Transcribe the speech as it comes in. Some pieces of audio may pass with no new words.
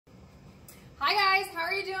Hi guys, how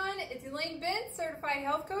are you doing? It's Elaine, Bintz, certified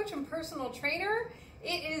health coach and personal trainer.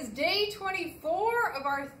 It is day 24 of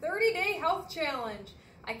our 30-day health challenge.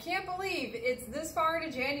 I can't believe it's this far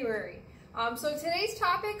into January. So today's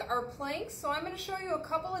topic are planks. So I'm going to show you a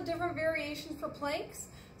couple of different variations for planks.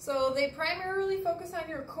 So they primarily focus on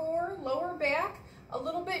your core, lower back, a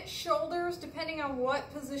little bit shoulders depending on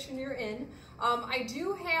what position you're in. I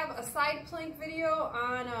do have a side plank video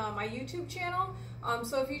on my YouTube channel.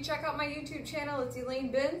 So if you check out my YouTube channel, it's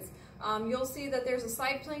Elaine Bintz, you'll see that there's a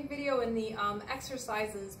side plank video in the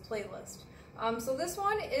exercises playlist. So this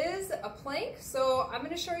one is a plank. So I'm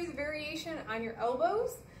going to show you the variation on your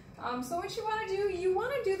elbows. So what you want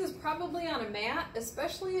to do this probably on a mat,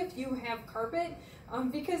 especially if you have carpet,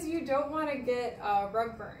 because you don't want to get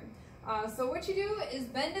rug burn. So what you do is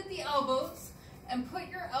bend at the elbows and put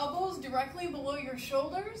your elbows directly below your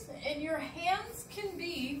shoulders, and your hands can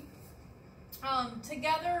be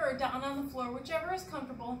together or down on the floor, whichever is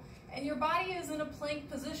comfortable, and your body is in a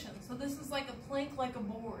plank position. So this is like a plank, like a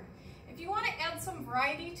board. If you want to add some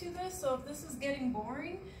variety to this, so if this is getting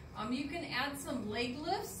boring, you can add some leg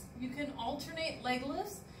lifts. You can alternate leg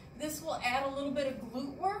lifts. This will add a little bit of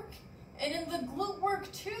glute work. And in the glute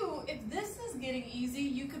work too, if this is getting easy,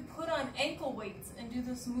 you could put on ankle weights and do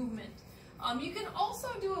this movement. You can also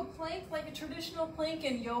do a plank, like a traditional plank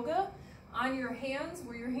in yoga, on your hands,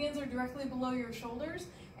 where your hands are directly below your shoulders.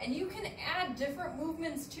 And you can add different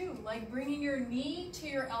movements too, like bringing your knee to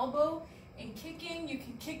your elbow and kicking. You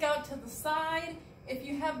can kick out to the side. If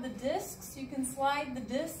you have the discs, you can slide the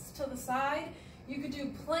discs to the side. You could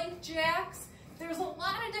do plank jacks. There's a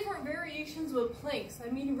lot of different variations with planks. I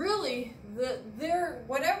mean, really,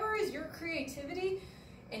 whatever is your creativity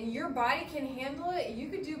and your body can handle it, you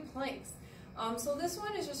could do planks. So this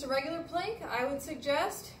one is just a regular plank. I would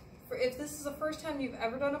suggest, if this is the first time you've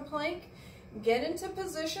ever done a plank, get into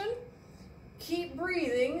position, keep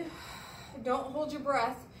breathing, don't hold your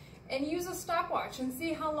breath, and use a stopwatch and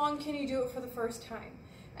see how long can you do it for the first time.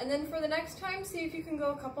 And then for the next time, see if you can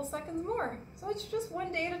go a couple seconds more. So it's just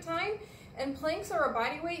one day at a time. And planks are a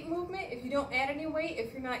body weight movement. If you don't add any weight,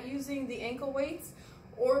 if you're not using the ankle weights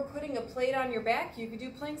or putting a plate on your back, you could do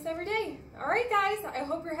planks every day. All right, guys, I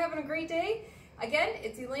hope you're having a great day. Again,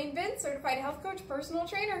 it's Elaine Bintz, certified health coach, personal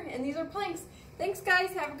trainer, and these are planks. Thanks, guys.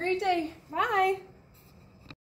 Have a great day. Bye.